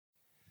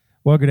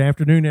Well, good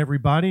afternoon,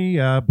 everybody.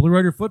 Blue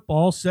Raider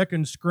football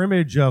second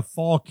scrimmage of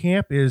fall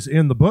camp is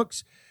in the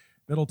books.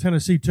 Middle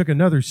Tennessee took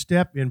another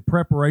step in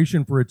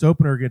preparation for its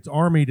opener against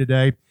Army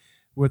today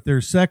with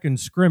their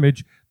second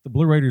scrimmage. The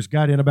Blue Raiders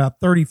got in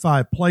about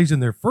 35 plays in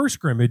their first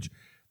scrimmage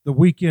the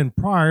weekend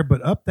prior,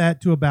 but upped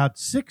that to about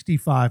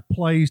 65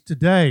 plays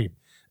today.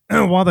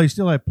 While they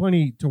still have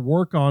plenty to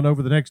work on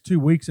over the next 2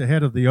 weeks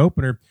ahead of the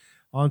opener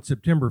on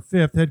September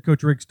 5th, head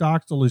coach Rick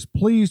Stockstill is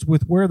pleased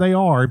with where they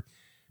are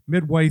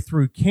midway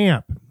through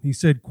camp. He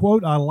said,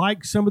 quote, "I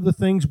like some of the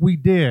things we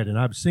did, and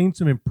I've seen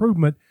some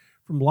improvement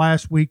from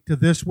last week to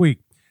this week.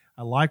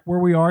 I like where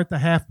we are at the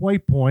halfway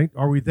point.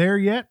 Are we there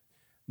yet?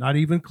 Not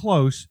even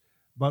close,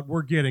 but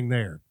we're getting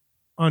there,"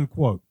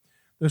 unquote.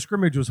 The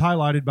scrimmage was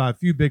highlighted by a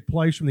few big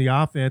plays from the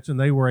offense, and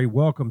they were a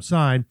welcome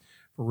sign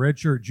for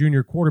redshirt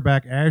junior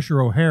quarterback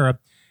Asher O'Hara.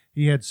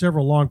 He had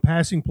several long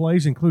passing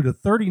plays, including a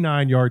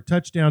 39-yard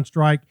touchdown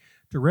strike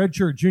to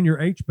redshirt junior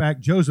H-back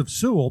Joseph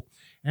Sewell,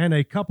 and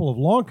a couple of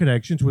long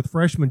connections with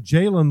freshman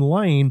Jalen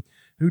Lane,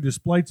 who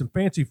displayed some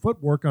fancy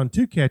footwork on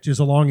 2 catches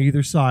along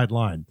either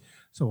sideline.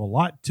 So a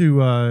lot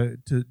to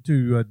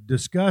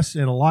discuss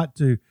and a lot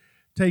to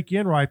take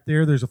in right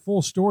there. There's a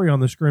full story on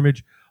the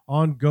scrimmage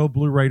on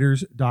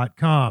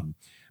GoBlueRaiders.com.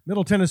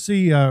 Middle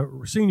Tennessee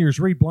seniors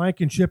Reed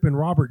Blankenship and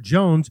Robert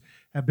Jones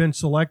have been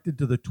selected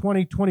to the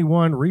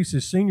 2021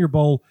 Reese's Senior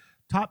Bowl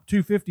Top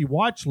 250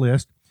 watch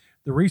list.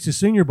 The Reese's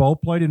Senior Bowl,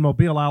 played in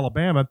Mobile,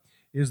 Alabama,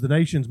 is the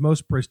nation's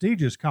most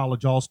prestigious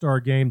college all-star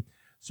game,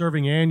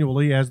 serving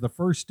annually as the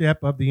first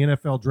step of the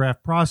NFL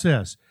draft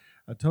process.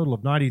 A total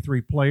of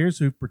 93 players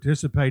who've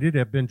participated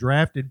have been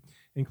drafted,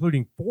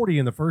 including 40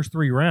 in the first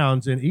 3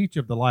 rounds in each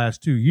of the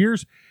last 2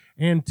 years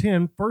and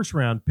 10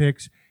 first-round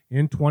picks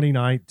in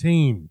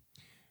 2019.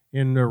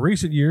 In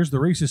recent years, the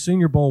Reese's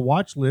Senior Bowl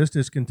watch list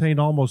has contained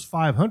almost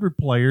 500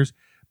 players,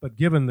 but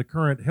given the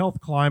current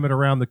health climate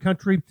around the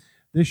country,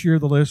 this year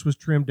the list was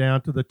trimmed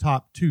down to the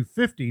top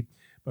 250,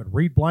 but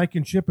Reed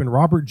Blankenship and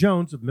Robert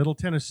Jones of Middle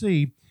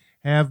Tennessee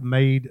have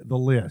made the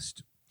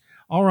list.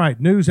 All right,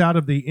 news out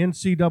of the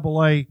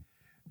NCAA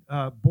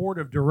Board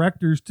of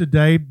Directors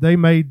today. They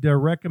made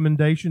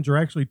recommendations, or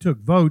actually took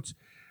votes,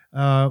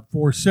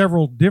 for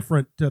several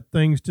different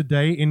things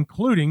today,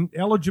 including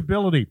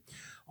eligibility.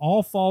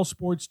 All fall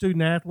sports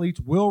student athletes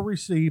will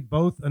receive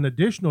both an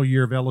additional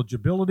year of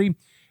eligibility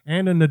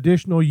and an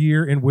additional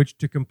year in which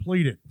to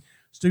complete it.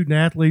 Student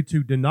athletes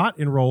who do not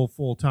enroll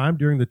full-time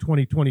during the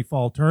 2020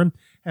 fall term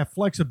have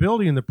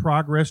flexibility in the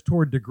progress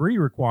toward degree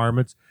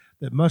requirements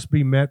that must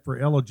be met for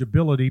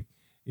eligibility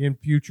in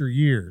future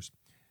years.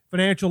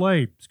 Financial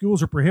aid.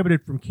 Schools are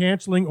prohibited from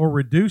canceling or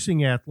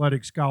reducing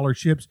athletic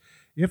scholarships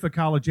if a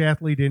college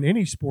athlete in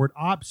any sport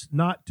opts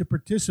not to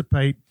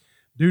participate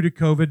due to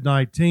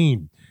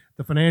COVID-19.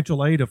 The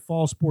financial aid of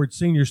fall sports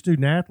senior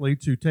student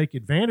athletes who take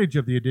advantage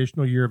of the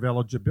additional year of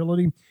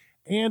eligibility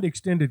and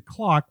extended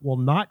clock will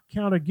not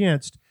count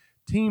against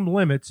team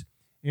limits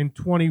in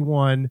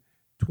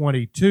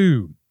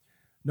 21-22.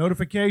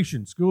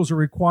 Notification. Schools are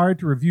required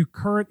to review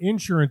current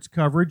insurance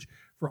coverage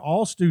for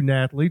all student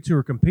athletes who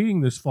are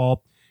competing this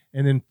fall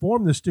and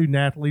inform the student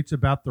athletes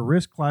about the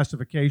risk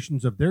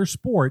classifications of their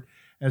sport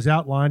as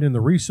outlined in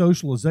the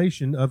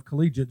Resocialization of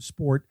Collegiate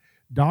Sport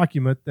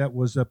document that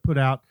was put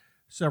out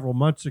several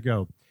months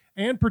ago.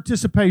 And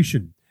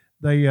participation.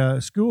 The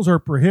schools are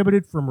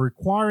prohibited from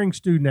requiring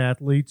student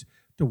athletes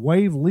to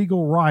waive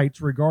legal rights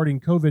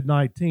regarding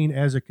COVID-19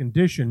 as a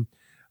condition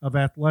of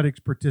athletics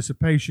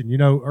participation. You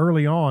know,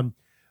 early on,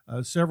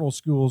 several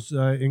schools,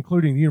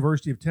 including the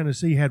University of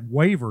Tennessee, had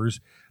waivers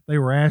they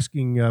were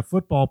asking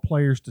football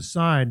players to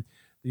sign.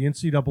 The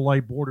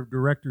NCAA Board of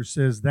Directors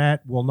says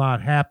that will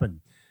not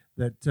happen.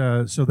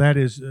 So that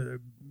is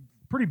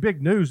pretty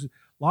big news. A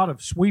lot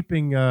of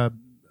sweeping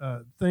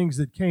things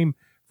that came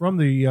from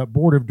the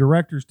Board of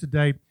Directors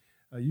today.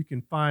 You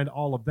can find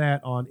all of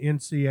that on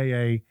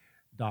ncaa.com.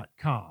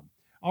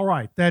 All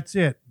right, that's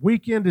it.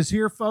 Weekend is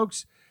here,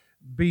 folks.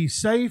 Be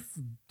safe.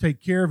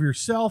 Take care of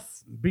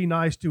yourself. Be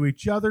nice to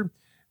each other.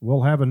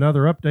 We'll have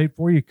another update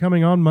for you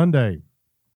coming on Monday.